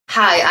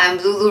Hi, I'm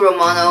LuLu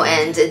Romano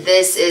and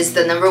this is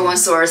the #1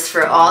 source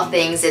for all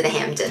things in the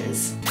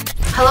Hamptons.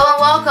 Hello and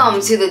welcome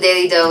to the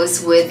Daily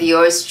Dose with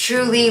yours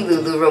truly,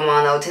 LuLu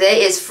Romano.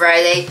 Today is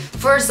Friday.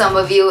 For some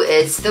of you,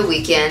 it's the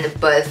weekend,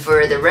 but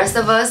for the rest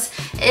of us,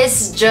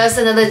 it's just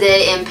another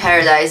day in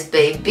paradise,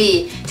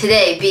 baby.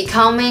 Today,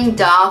 becoming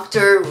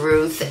Dr.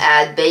 Ruth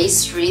at Bay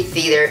Street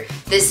Theater.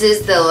 This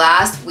is the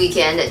last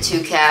weekend to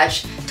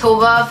catch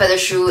Tovah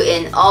Feldshuh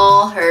in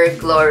all her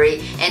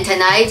glory. And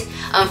tonight,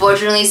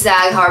 unfortunately,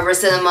 Sag Harbor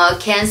Cinema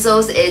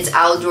cancels its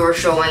outdoor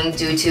showing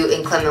due to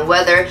inclement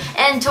weather.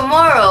 And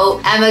tomorrow,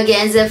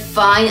 Amagansett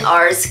Fine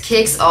Arts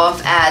kicks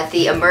off at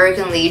the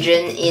American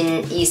Legion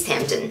in East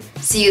Hampton.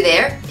 See you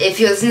there. If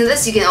you're listening to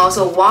this, you can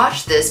also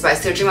watch this by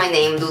searching my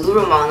name, LuLu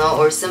Romano,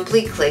 or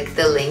simply click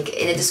the link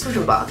in the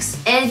description box.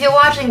 And if you're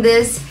watching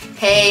this,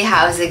 hey,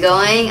 how's it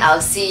going?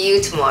 I'll see you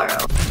tomorrow.